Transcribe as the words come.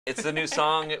It's a new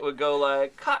song. It would go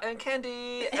like cotton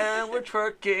candy, and we're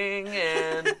twerking,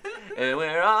 and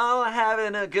we're all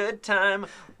having a good time.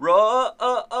 Hello!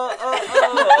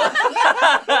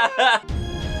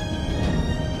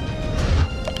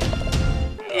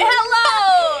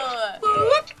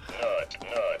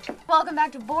 Welcome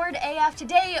back to Bored AF.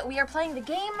 Today we are playing the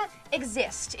game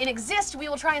Exist. In Exist, we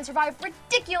will try and survive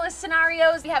ridiculous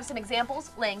scenarios. We have some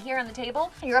examples laying here on the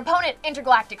table. Your opponent,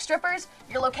 intergalactic strippers.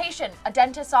 Your location, a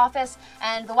dentist's office.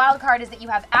 And the wild card is that you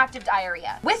have active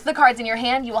diarrhea. With the cards in your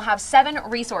hand, you will have 7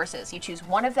 resources. You choose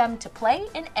one of them to play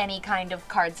in any kind of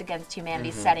Cards Against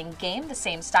Humanity setting game, the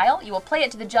same style. You will play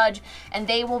it to the judge, and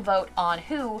they will vote on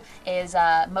who is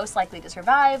most likely to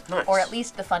survive, or at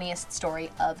least the funniest story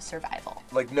of survival.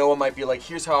 Like Noah might be like,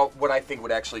 here's what I think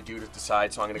would actually do to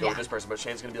decide, so I'm gonna go with this person. But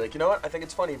Shane's gonna be like, you know what? I think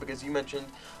it's funny because you mentioned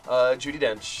Judi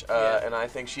Dench, and I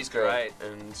think she's great,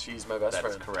 and she's my best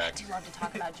friend. That's correct. I do love to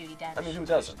talk about Judi Dench. I mean, who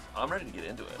doesn't? I'm ready to get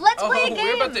into it. Let's play a game.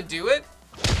 We're about to do it?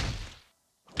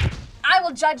 I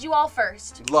will judge you all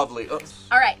first. Lovely. All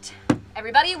right,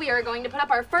 everybody, we are going to put up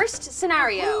our first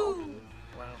scenario.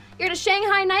 Wow. You're at a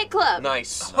Shanghai nightclub.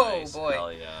 Nice. Oh boy.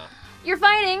 Hell yeah. You're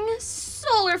fighting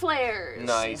solar flares.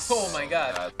 Nice. Oh my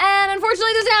god. And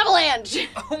unfortunately, there's an avalanche.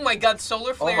 Oh my god,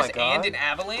 solar flares my God. and an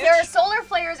avalanche? There are solar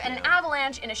flares and an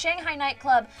avalanche in a Shanghai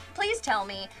nightclub. Please tell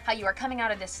me how you are coming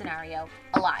out of this scenario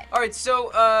alive. Alright,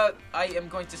 so I am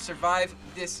going to survive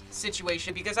this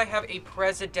situation because I have a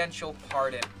presidential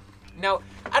pardon. Now,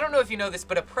 I don't know if you know this,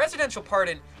 but a presidential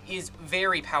pardon is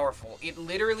very powerful. It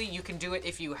literally, you can do it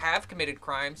if you have committed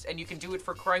crimes, and you can do it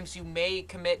for crimes you may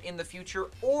commit in the future,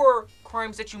 or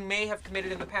crimes that you may have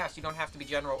committed in the past. You don't have to be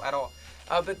general at all.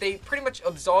 But they pretty much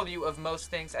absolve you of most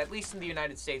things, at least in the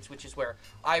United States, which is where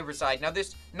I reside. Now,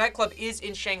 this nightclub is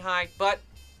in Shanghai, but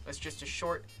it's just a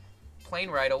short plane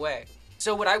ride away.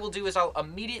 So what I will do is I'll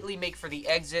immediately make for the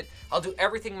exit. I'll do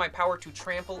everything in my power to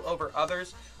trample over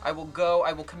others. I will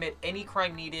commit any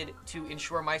crime needed to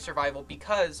ensure my survival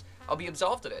because I'll be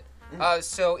absolved of it.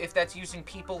 So if that's using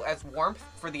people as warmth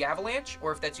for the avalanche,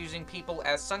 or if that's using people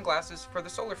as sunglasses for the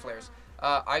solar flares,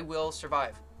 I will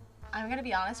survive. I'm gonna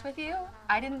be honest with you.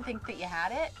 I didn't think that you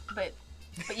had it, but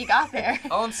you got there.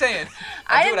 All I'm saying.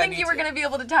 I didn't think you were gonna be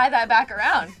able to tie that back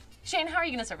around. Shane, how are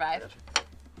you gonna survive?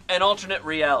 An alternate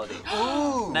reality.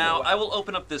 Ooh. Now, I will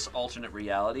open up this alternate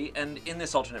reality, and in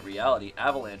this alternate reality,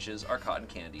 avalanches are cotton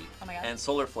candy, Oh my God. and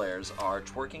solar flares are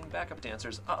twerking backup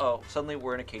dancers. Uh-oh, suddenly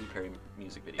we're in a Katy Perry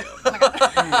music video. Oh my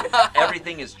God.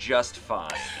 Everything is just fine.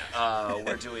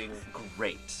 We're doing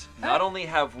great. Not only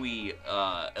have we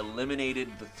eliminated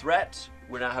the threat,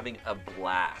 we're now having a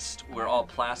blast. We're all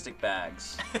plastic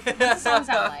bags. What does the song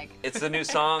sound like? It's a new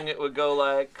song. It would go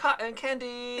like cotton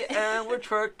candy, and we're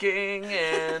twerking,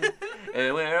 and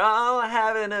we're all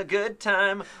having a good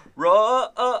time. Okay,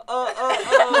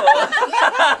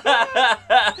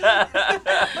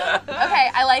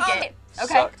 I like it.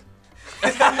 Okay. Sucked.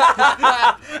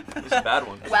 It was a bad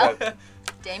one. Well,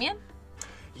 Damien,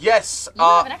 Yes. you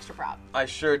have an extra prop. I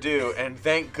sure do, and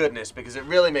thank goodness, because it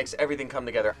really makes everything come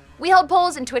together. We held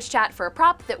polls in Twitch chat for a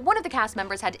prop that one of the cast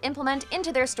members had to implement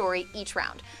into their story each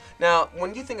round. Now,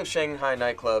 when you think of Shanghai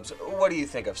nightclubs, what do you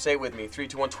think of? Say it with me. 3,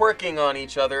 2, 1. Twerking on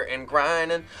each other and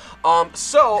grinding.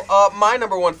 My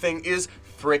number one thing is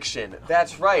friction.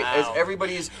 That's right. Wow. As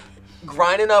everybody's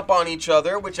grinding up on each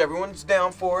other, which everyone's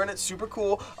down for, and it's super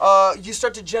cool, you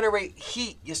start to generate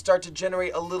heat. You start to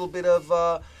generate a little bit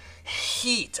of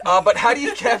heat. But how do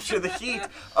you capture the heat?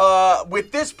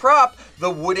 With this prop,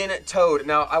 the wooden toad.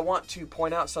 Now, I want to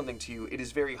point out something to you. It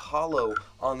is very hollow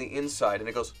on the inside, and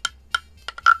it goes...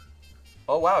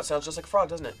 Oh wow, it sounds just like a frog,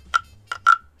 doesn't it?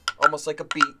 Almost like a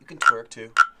bee, you can twerk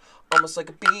too. Almost like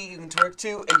a bee, you can twerk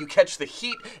too, and you catch the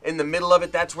heat in the middle of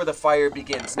it. That's where the fire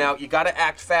begins. Now, you gotta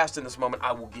act fast in this moment.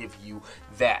 I will give you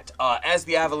that. As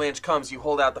the avalanche comes, you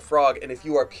hold out the frog, and if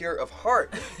you are pure of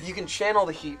heart, you can channel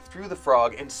the heat through the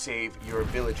frog and save your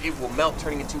village. It will melt,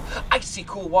 turning into icy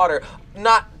cool water.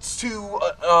 Not too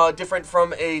different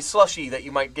from a slushie that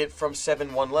you might get from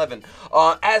 7-Eleven.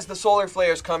 As the solar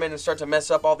flares come in and start to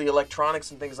mess up all the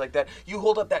electronics and things like that, you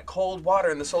hold up that cold water,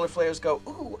 and the solar flares go,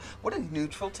 ooh, what a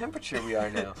neutral temperature we are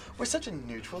now. We're such a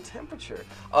neutral temperature.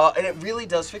 And it really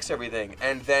does fix everything.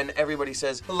 And then everybody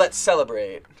says, let's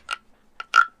celebrate.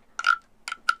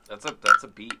 That's a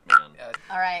beat, man.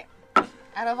 All right.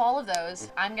 Out of all of those,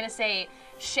 I'm gonna say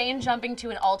Shane jumping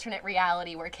to an alternate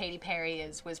reality where Katy Perry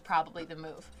was probably the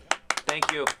move. Thank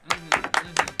you.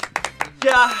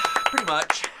 Yeah, pretty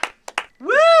much.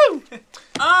 Woo!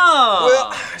 Oh!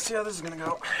 Well, see how this is gonna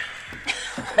go.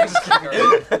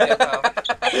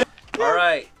 All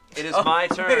right, it is my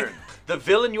turn. The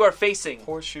villain you are facing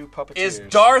Horseshoe puppeteers. is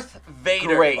Darth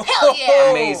Vader. Great. Hell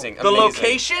yeah. Amazing. The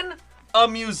location, a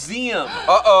museum.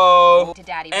 Uh-oh. To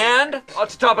Daddy Vader. And,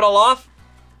 to top it all off,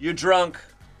 you're drunk.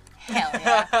 Hell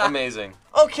yeah. Amazing.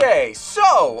 Okay,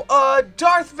 so,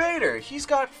 Darth Vader, he's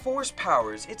got force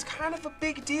powers. It's kind of a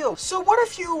big deal. So what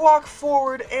if you walk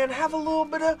forward and have a little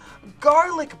bit of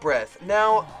garlic breath?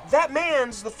 Now, that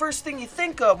man's the first thing you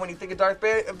think of when you think of Darth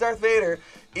Vader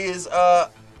is,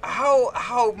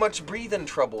 how much breathing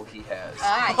trouble he has.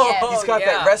 Yeah. He's got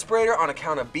yeah. that respirator on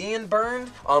account of being burned.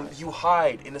 You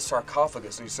hide in a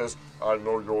sarcophagus, and he says, "I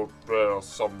know you're there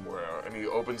somewhere." And he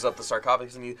opens up the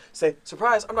sarcophagus, and you say,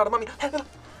 "Surprise! I'm not a mummy."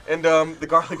 And the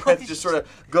garlic breath just sort of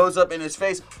goes up in his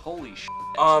face. Holy sh**.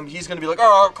 He's gonna be like,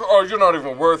 "Oh, you're not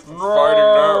even worth fighting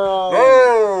now."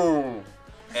 No.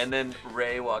 And then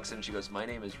Ray walks in and she goes, "My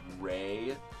name is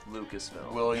Ray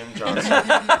Lucasfilm." William Johnson.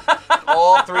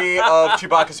 All three of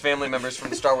Chewbacca's family members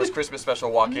from the Star Wars Christmas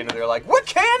special walk in, and they're like, "We're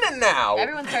canon now."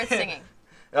 Everyone starts singing.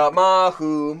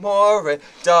 Mahu more,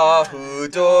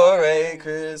 dahu dore,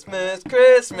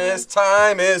 Christmas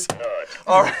time is.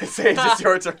 All right, Saige, it's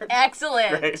your turn.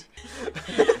 Excellent. Great.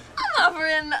 I'm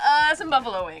offering some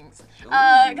buffalo wings.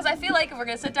 Because I feel like if we're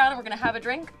going to sit down and we're going to have a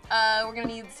drink, we're going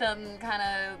to need some kind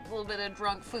of little bit of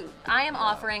drunk food. I am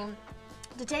offering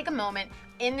to take a moment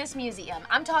in this museum.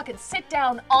 I'm talking sit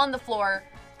down on the floor,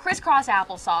 crisscross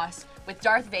applesauce with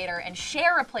Darth Vader, and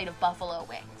share a plate of buffalo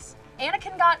wings.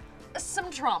 Anakin got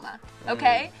some trauma,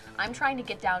 okay? I'm trying to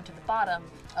get down to the bottom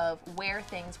of where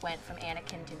things went from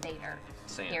Anakin to Vader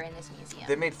here in this museum.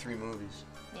 They made 3 movies.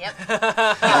 Yep.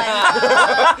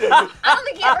 I don't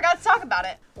think he ever got to talk about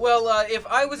it. Well, if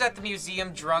I was at the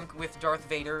museum drunk with Darth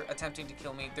Vader attempting to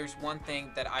kill me, there's one thing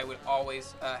that I would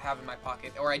always have in my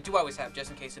pocket, or I do always have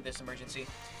just in case of this emergency,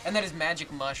 and that is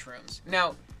magic mushrooms.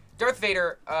 Now, Darth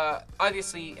Vader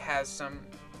obviously has some,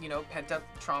 pent-up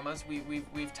traumas.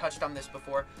 We've touched on this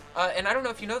before, and I don't know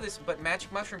if you know this, but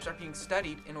magic mushrooms are being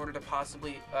studied in order to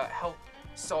possibly help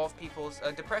solve people's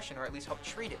depression, or at least help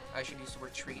treat it. I should use the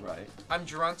word treat. Right. I'm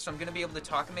drunk, so I'm gonna be able to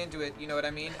talk him into it, you know what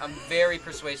I mean? I'm very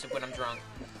persuasive when I'm drunk.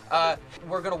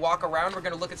 We're gonna walk around, we're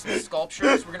gonna look at some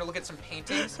sculptures, we're gonna look at some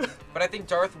paintings, but I think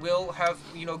Darth will have,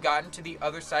 gotten to the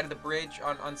other side of the bridge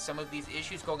on some of these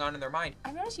issues going on in their mind.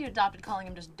 I noticed you adopted calling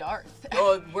him just Darth.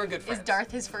 Oh, we're good friends. Is Darth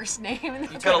his first name?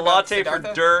 He's got a latte for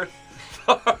Siddhartha? Darth.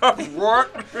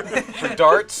 What? For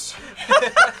darts?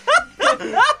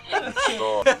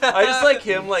 I just like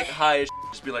him, high as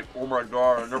just be like, "Oh my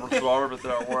god, I never thought of it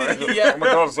that way." Yeah. Oh my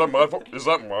god, is that my voice? Is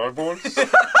that my voice? Is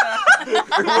this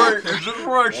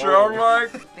what I sound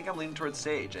like? I think I'm leaning towards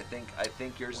Saige. I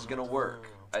think yours is gonna work.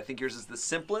 I think yours is the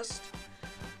simplest,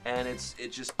 and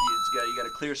you got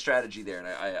a clear strategy there, and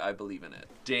I believe in it.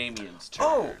 Damien's turn.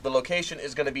 Oh, the location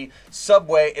is going to be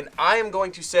Subway, and I am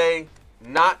going to say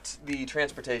not the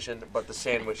transportation, but the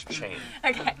sandwich chain.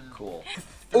 Okay. Cool.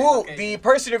 Ooh, the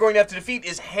person you're going to have to defeat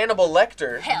is Hannibal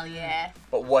Lecter. Hell yeah.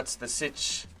 But what's the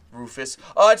sitch, Rufus?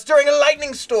 It's during a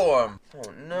lightning storm.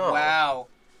 Oh no. Wow.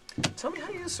 Tell me how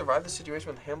you survive the situation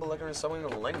with Hannibal Lecter and someone in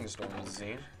a lightning storm,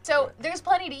 Zane. So there's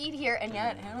plenty to eat here, and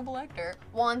yet Hannibal Lecter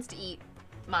wants to eat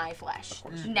my flesh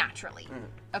naturally.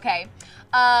 Okay.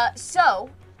 So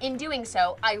in doing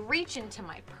so, I reach into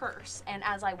my purse, and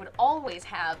as I would always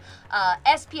have,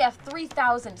 SPF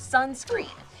 3000 sunscreen.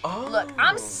 Oh. Look,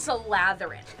 I'm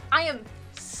slathering. I am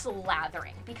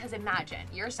slathering, because imagine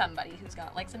you're somebody who's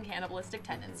got some cannibalistic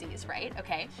tendencies, right?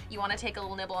 Okay, you want to take a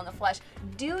little nibble on the flesh.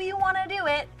 Do you want to do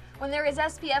it when there is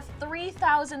SPF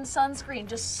 3000 sunscreen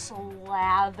just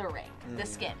slathering the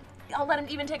skin? I'll let him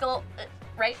even take a little,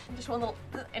 right? Just one little,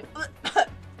 and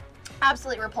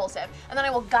absolutely repulsive. And then I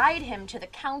will guide him to the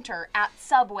counter at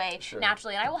Subway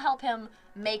naturally, and I will help him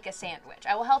make a sandwich.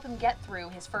 I will help him get through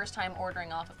his first time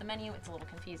ordering off of the menu. It's a little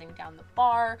confusing down the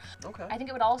bar. Okay. I think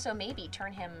it would also maybe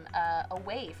turn him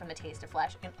away from the taste of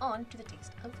flesh and on to the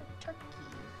taste of turkey.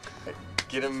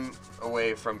 Get him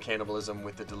away from cannibalism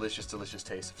with the delicious, delicious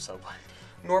taste of Subway.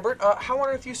 Norbert, how on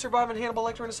earth you surviving Hannibal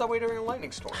Lecter in a Subway during a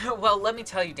lightning storm? Well, let me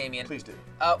tell you, Damien. Please do.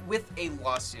 With a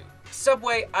lawsuit.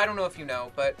 Subway, I don't know if you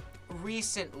know, but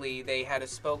recently they had a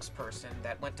spokesperson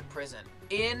that went to prison.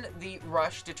 In the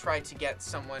rush to try to get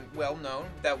someone well-known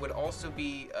that would also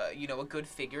be, a good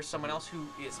figure, someone else who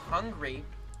is hungry,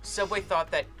 Subway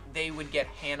thought that they would get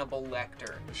Hannibal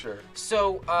Lecter. Sure.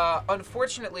 So,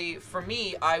 unfortunately for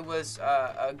me, I was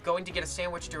going to get a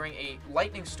sandwich during a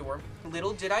lightning storm.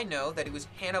 Little did I know that it was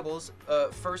Hannibal's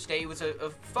first day. It was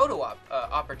a photo op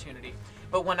opportunity.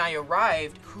 But when I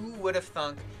arrived, who would have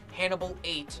thunk Hannibal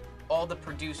ate all the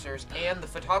producers and the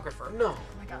photographer? No.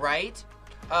 Oh my God. Right?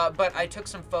 but I took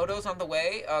some photos on the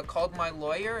way, called my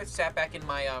lawyer, sat back in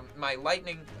my my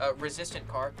lightning resistant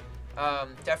car,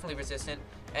 definitely resistant,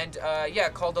 and yeah,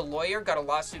 called a lawyer, got a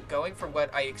lawsuit going for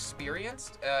what I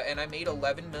experienced, and I made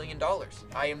 $11 million.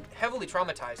 I am heavily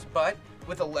traumatized, but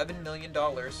with $11 million,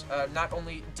 not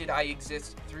only did I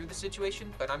exist through the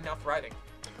situation, but I'm now thriving.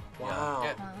 Wow.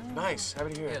 Yeah. Nice.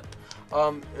 Happy to hear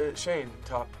Yeah. it. Shane,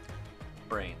 top.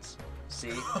 Brains.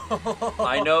 See?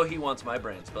 I know he wants my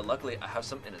brains, but luckily I have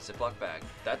some in a Ziploc bag.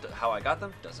 How I got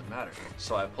them doesn't matter.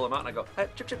 So I pull them out and I go, hey,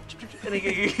 chip, chip, chip, chip, chip. And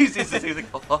he's like,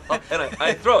 oh, and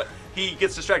I throw it. He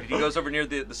gets distracted. He goes over near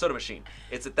the soda machine.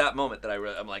 It's at that moment that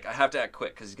I'm like, I have to act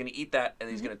quick because he's going to eat that and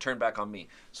he's going to turn back on me.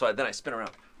 So then I spin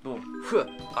around. Boom.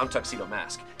 I'm Tuxedo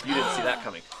Mask. You didn't see that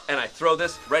coming. And I throw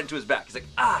this right into his back. He's like,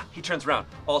 ah! He turns around.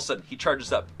 All of a sudden, he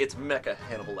charges up. It's Mecha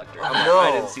Hannibal Lecter. I'm like, no.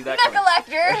 I didn't see that coming. Mecha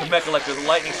Lecter! Mecha Lecter. The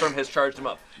lightning storm has charged him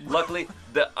up. Luckily,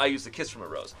 I used the Kiss from a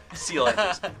Rose. Seal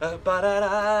enters.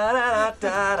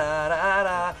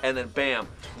 And then bam.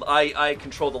 I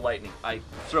control the lightning. I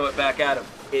throw it back at him.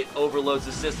 It overloads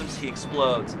the systems. He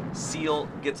explodes. Seal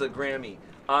gets a Grammy.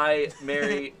 I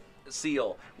marry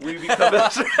Seal. We become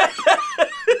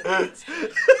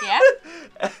Yeah?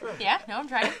 Yeah, no, I'm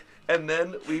trying. And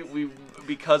then we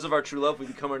because of our true love, we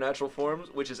become our natural forms,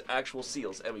 which is actual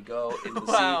seals, and we go into the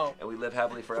sea, and we live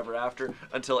happily forever after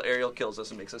until Ariel kills us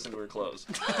and makes us into her clothes.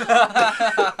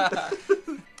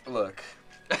 Look.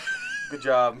 Good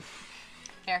job.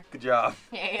 Here. Good job.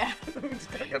 Yeah.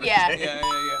 Yeah.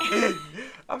 Yeah.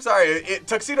 I'm sorry,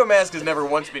 Tuxedo Mask has never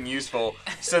once been useful,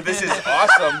 so this is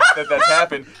awesome that that's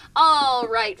happened. All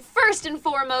right, first and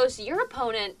foremost, your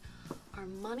opponent are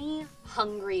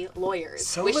money-hungry lawyers.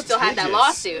 So We still had that litigious.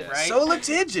 lawsuit. Right? So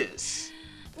litigious.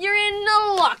 You're in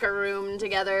a locker room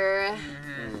together.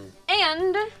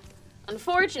 And,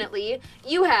 unfortunately,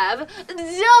 you have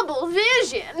double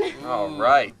vision. All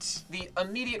right. The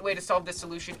immediate way to solve this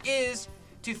solution is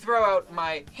to throw out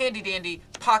my handy-dandy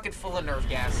pocket full of nerve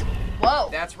gas. Whoa.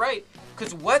 That's right.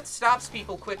 Because what stops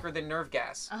people quicker than nerve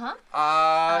gas?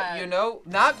 You know,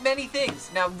 not many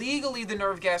things. Now, legally, the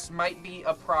nerve gas might be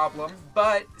a problem,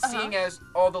 but seeing as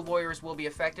all the lawyers will be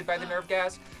affected by the nerve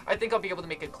gas, I think I'll be able to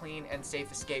make a clean and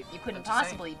safe escape. You couldn't I'm just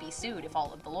saying. possibly be sued if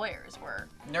all of the lawyers were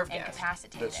Nerve gas.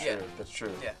 incapacitated. That's Yeah. true. That's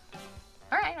true. Yeah.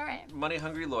 All right.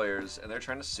 Money-hungry lawyers, and they're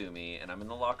trying to sue me, and I'm in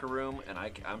the locker room, and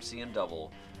I'm seeing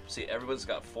double. See, everyone's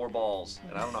got 4 balls,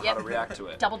 and I don't know how to react to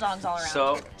it. Double dongs all around.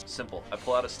 So, simple. I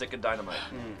pull out a stick of dynamite.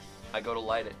 I go to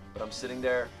light it, but I'm sitting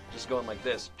there just going like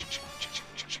this.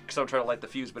 Because I'm trying to light the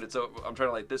fuse, but I'm trying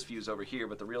to light this fuse over here,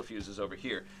 but the real fuse is over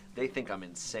here. They think I'm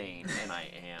insane, and I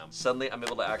am. Suddenly, I'm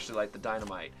able to actually light the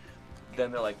dynamite. Then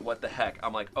they're like, what the heck?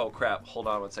 I'm like, oh crap, hold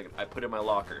on 1 second. I put it in my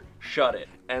locker, shut it.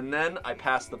 And then I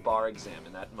pass the bar exam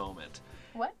in that moment.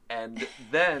 What? And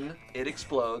then it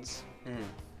explodes.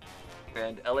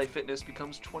 And LA Fitness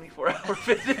becomes 24-hour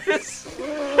fitness.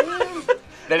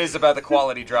 That is about the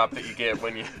quality drop that you get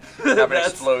when you have an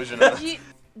explosion. Are you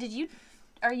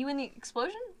in the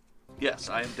explosion? Yes,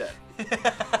 I am dead.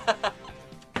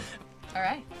 All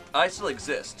right. I still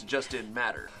exist, just in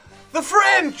matter. The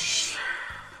French!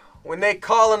 When they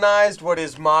colonized what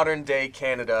is modern-day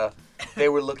Canada, they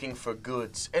were looking for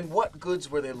goods. And what goods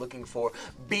were they looking for?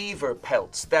 Beaver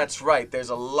pelts. That's right, there's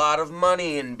a lot of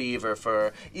money in beaver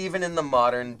fur, even in the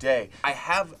modern day. I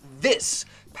have this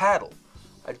paddle.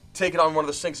 I take it on one of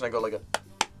the sinks and I go like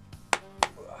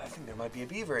I think there might be a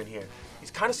beaver in here.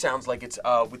 It kind of sounds like it's,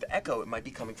 with the echo, it might be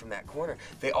coming from that corner.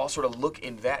 They all sort of look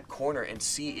in that corner and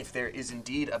see if there is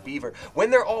indeed a beaver.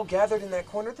 When they're all gathered in that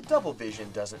corner, the double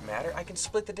vision doesn't matter. I can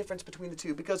split the difference between the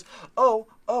two because,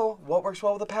 what works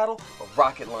well with a paddle? A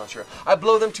rocket launcher. I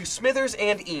blow them to Smithers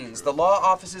and Eanes, the law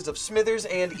offices of Smithers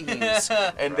and Eanes.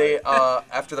 And they,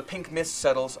 after the pink mist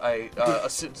settles, I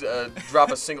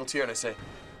drop a single tear and I say,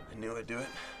 I knew I'd do it.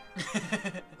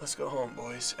 Let's go home,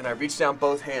 boys. And I reach down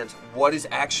both hands. What is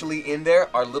actually in there?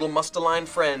 Our little mustaline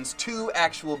friends, 2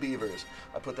 actual beavers.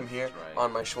 I put them here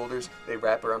on my shoulders. They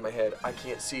wrap around my head. I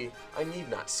can't see. I need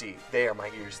not see. They are my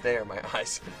ears. They are my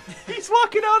eyes. He's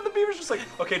walking out and the beaver's just like,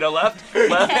 okay, now left.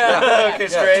 Okay,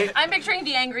 straight. I'm picturing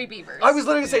the angry beavers. I was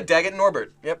literally going to say Daggett and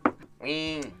Norbert. Yep.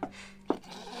 They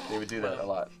would do that a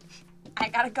lot. I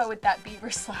gotta go with that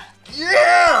beaver slap.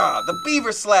 Yeah! The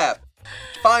beaver slap!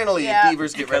 Finally,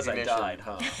 beavers get Because I recognition. died,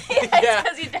 huh? Yeah,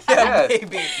 it's because you died. Yeah,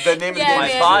 Maybe. the name of the Yeah, game My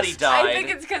is man. body Jesus. died. I think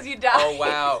it's because you died. Oh,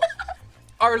 wow.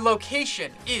 Our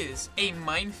location is a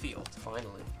minefield.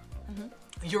 Finally.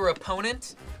 Your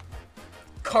opponent?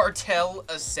 Cartel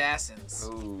assassins.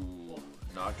 Ooh,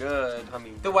 not good. I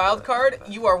mean, The wild card,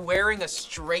 you are wearing a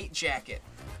straight jacket.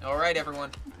 All right,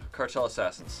 everyone. Cartel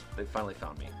assassins. They finally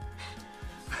found me.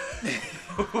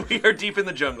 We are deep in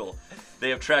the jungle. They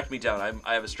have tracked me down.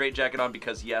 I have a straitjacket on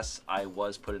because, yes, I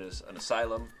was put in an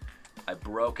asylum. I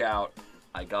broke out.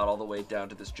 I got all the way down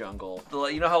to this jungle.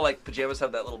 You know how like pajamas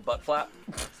have that little butt flap?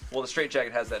 Well, the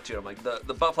straitjacket has that too. I'm like,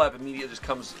 the butt flap immediately just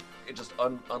comes, it just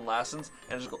unlastens,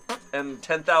 and it just goes, and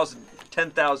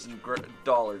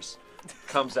 $10,000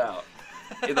 comes out.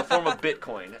 In the form of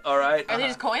Bitcoin, all right? Are they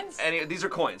just coins? These are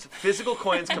coins. Physical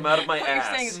coins come out of my What ass.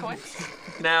 you're saying is coins?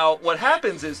 Now, what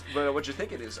happens is, what you're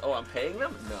thinking is, oh, I'm paying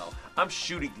them? No. I'm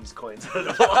shooting these coins at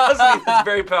a velocity that's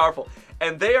very powerful.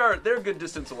 And they're a good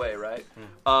distance away, right?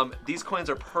 These coins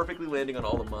are perfectly landing on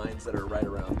all the mines that are right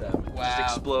around them. Wow. Just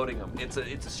exploding them. It's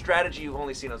a strategy you've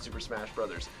only seen on Super Smash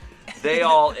Brothers. They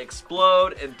all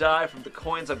explode and die from the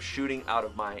coins I'm shooting out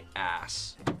of my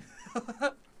ass.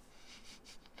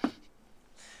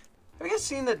 Have you guys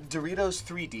seen that Doritos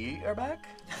 3D are back?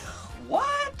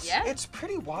 What? Yeah. It's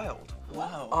pretty wild.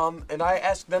 Wow. And I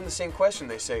asked them the same question.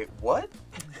 They say, what?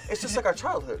 It's just like our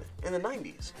childhood in the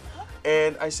 90s.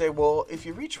 And I say, well, if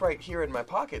you reach right here in my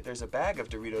pocket, there's a bag of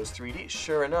Doritos 3D.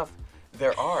 Sure enough,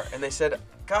 there are. And they said,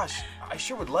 gosh, I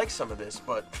sure would like some of this,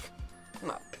 but I'm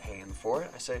not paying for it.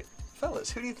 I say,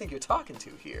 fellas, who do you think you're talking to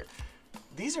here?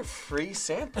 These are free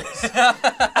samples.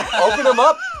 Open them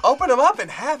up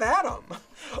and have at them.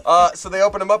 So they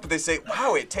open them up and they say,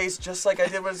 wow, it tastes just like I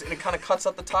did, and it kind of cuts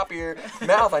up the top of your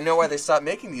mouth. I know why they stopped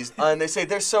making these. And they say,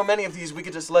 there's so many of these, we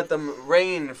could just let them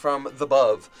rain from the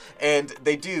above. And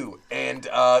they do. And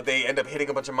they end up hitting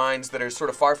a bunch of mines that are sort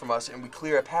of far from us, and we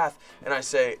clear a path. And I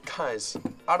say, guys,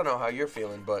 I don't know how you're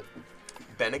feeling, but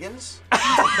Bennigan's? They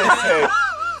say,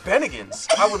 Bennigan's?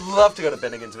 I would love to go to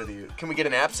Bennigan's with you. Can we get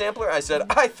an app sampler? I said,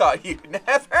 I thought you'd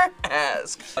never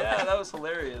ask. Yeah, that was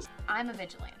hilarious. I'm a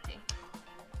vigilante.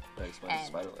 Thanks, my And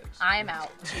spider legs. I'm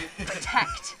out to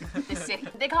protect the city.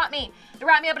 They caught me. They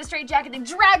wrapped me up in a straitjacket. They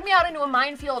dragged me out into a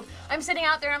minefield. I'm sitting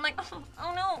out there. I'm like, oh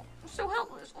no, I'm so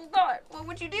helpless. Oh God, what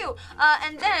would you do?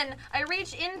 And then I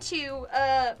reach into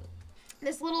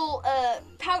this little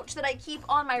pouch that I keep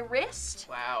on my wrist.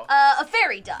 Wow. A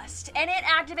fairy dust, and it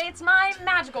activates my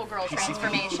magical girl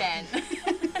transformation.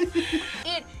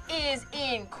 It is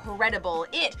incredible.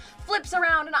 It flips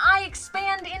around and I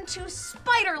expand into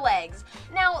spider legs.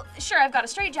 Now, sure, I've got a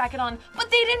straitjacket on,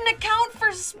 but they didn't account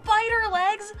for spider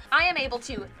legs. I am able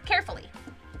to carefully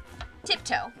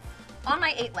tiptoe on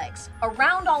my 8 legs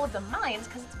around all of the mines,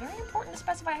 because it's very important to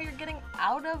specify how you're getting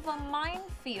out of a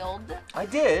minefield. I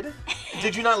did.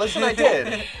 Did you not listen? I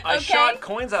did. I Okay. shot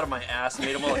coins out of my ass and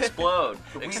made them all explode,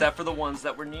 except for the ones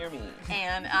that were near me.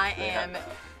 And I am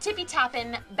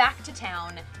tippy-tapping back to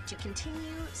town to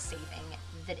continue saving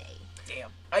the day. Damn.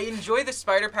 I enjoy the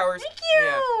spider powers. Thank you!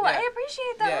 Yeah, yeah. I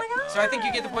appreciate that. Yeah. Oh my God. So I think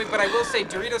you get the point, but I will say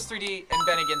Doritos 3D and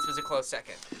Bennigan's was a close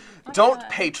second. Don't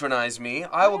patronize me.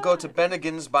 I will go to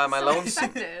Bennigan's by my lonesome.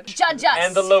 Expected. Judge us.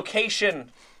 And the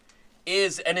location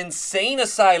is an insane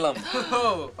asylum.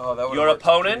 Oh. Oh, that would've Your worked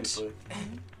opponent?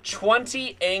 beautifully.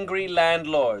 20 angry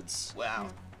landlords. Wow.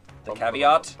 The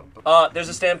caveat, there's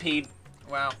a stampede.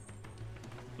 Wow.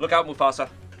 Look out, Mufasa.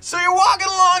 So you're walking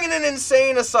along in an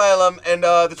insane asylum, and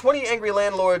the 20 angry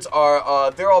landlords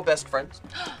are, they're all best friends.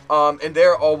 And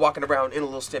they're all walking around in a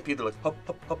little stampede. They're like, hop,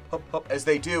 hop, hop, hop, hop. As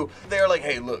they do, they're like,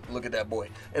 hey, look at that boy.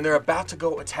 And they're about to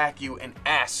go attack you and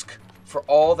ask for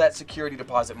all that security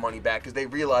deposit money back, because they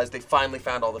realize they finally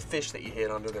found all the fish that you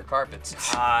hid under their carpets.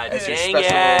 Ah, As your dang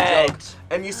special little joke. it.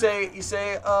 And you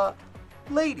say,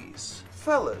 ladies,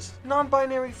 fellas,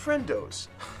 non-binary friendos,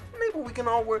 maybe we can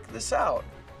all work this out.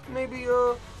 Maybe,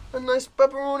 a nice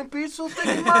pepperoni pizza will take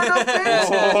your mind off things.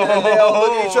 And they all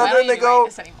look at each I other don't and they need to write go,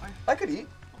 this anymore. I could eat.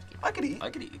 I could eat. I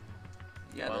could eat.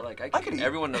 Yeah, Well, they're like, I I could could eat. eat.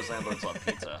 Everyone knows landlords love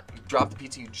pizza. You drop the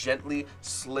pizza, you gently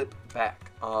slip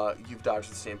back. You've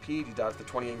dodged the stampede, you dodged the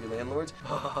 20 angry landlords.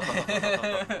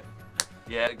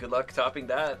 Yeah, good luck topping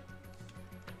that.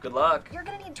 Good luck. You're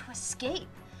gonna need to escape.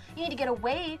 You need to get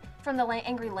away from the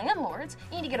angry landlords.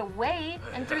 You need to get away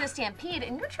and through the stampede,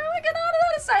 and you're trying to get out of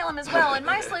that asylum as well. And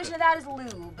my solution to that is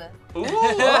lube.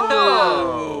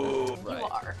 Ooh. You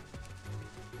are.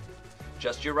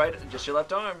 Just your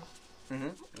left arm. Mm-hmm.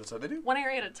 That's how they do. One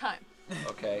area at a time.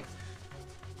 Okay.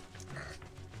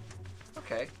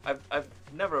 Okay. I've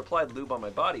never applied lube on my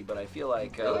body, but I feel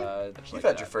like Really? just You've like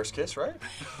had your that. first kiss, right?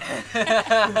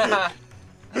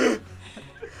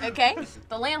 Okay?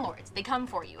 The landlords, they come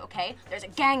for you, okay? There's a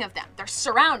gang of them. They're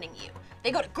surrounding you.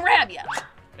 They go to grab you.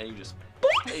 And you just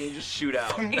and you just shoot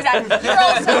out. Exactly. You're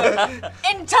also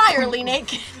entirely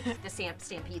naked. The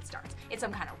stampede starts. It's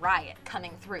some kind of riot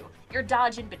coming through. You're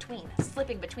dodging between,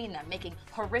 slipping between them, making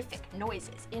horrific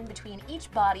noises in between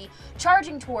each body,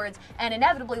 charging towards, and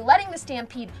inevitably letting the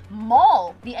stampede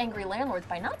maul the angry landlords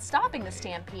by not stopping the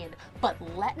stampede, but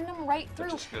letting them right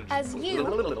through as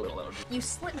you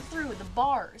slip through the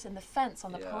bars and the fence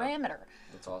on the perimeter.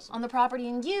 That's awesome. On the property,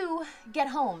 and you get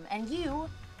home, and you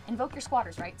invoke your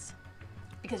squatter's rights.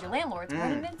 Because your landlords are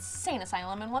in an insane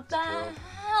asylum, and what the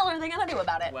hell are they gonna do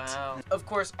about it? Wow. Of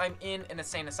course, I'm in an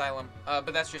insane asylum,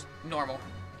 but that's just normal.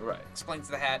 Right. Explains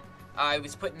the hat. I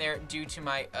was put in there due to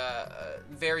my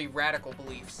very radical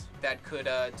beliefs that could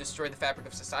destroy the fabric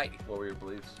of society. What were your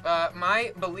beliefs?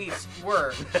 My beliefs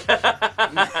were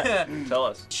Tell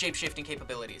us. shape-shifting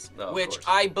capabilities, Oh, which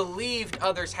I believed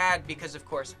others had because, of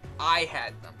course, I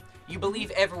had them. You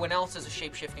believe everyone else is a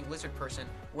shape-shifting lizard person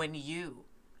when you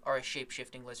are a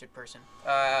shape-shifting lizard person.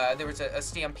 There was a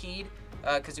stampede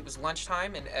because it was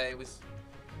lunchtime and it was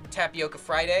Tapioca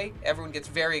Friday. Everyone gets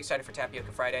very excited for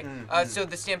Tapioca Friday. So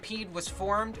the stampede was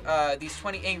formed. These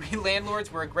 20 angry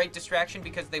landlords were a great distraction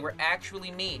because they were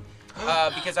actually me.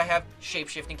 Because I have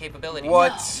shape-shifting capabilities.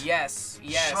 What? Yes,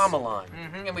 yes. Shyamalan.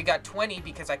 And we got 20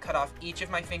 because I cut off each of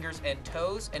my fingers and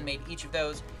toes and made each of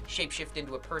those shape-shift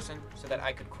into a person so that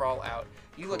I could crawl out.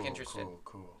 You look interested.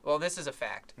 Cool. Well, this is a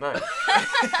fact. Nice.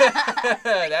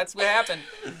 That's what happened.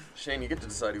 Shane, you get to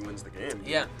decide who wins the game.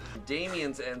 Yeah.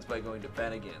 Damien's ends by going to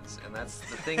Bennigan's, and that's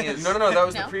the thing is. No, that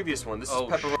was No? the previous one. This is Oh,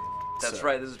 pepperoni. That's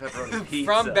right. This is pepperoni pizza.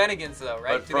 From Bennigan's, though,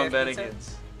 right? But Do they from have pizza?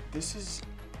 Bennigan's. This is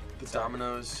the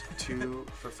Domino's 2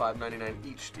 for $5.99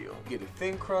 each deal. You get a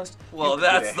thin crust. Well, you can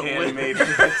that's get a the handmade win.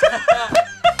 pizza.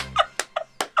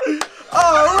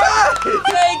 All right.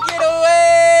 Take it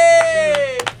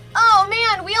away! Oh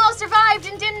man, we all survived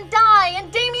and didn't die,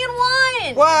 and Damien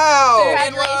won! Wow.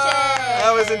 Congratulations!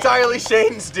 That was entirely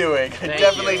Shane's doing. I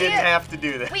definitely you. didn't have to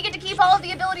do that. We get to keep all of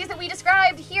the abilities that we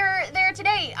described here, there,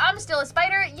 today. I'm still a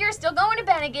spider, you're still going to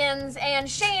Bennigan's, and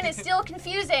Shane is still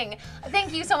confusing.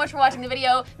 Thank you so much for watching the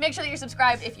video. Make sure that you're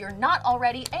subscribed if you're not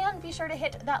already, and be sure to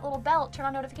hit that little bell, turn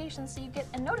on notifications so you get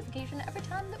a notification every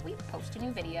time that we post a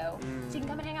new video. So you can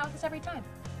come and hang out with us every time.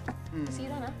 We'll see you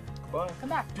then, huh? Bye. Come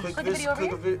back. Click the this, video over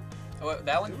click here. Oh,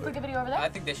 that one? Click a video over there. I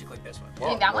think they should click this one. You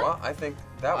think that one? Well, I think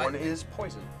that one is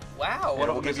poison. Wow. One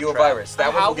will one give is you a a trap. virus.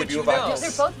 That one How will give would you a you know? virus.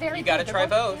 They're both very You gotta good. try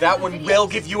They're both. very That good one videos. will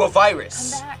give you a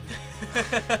virus. Come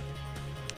back.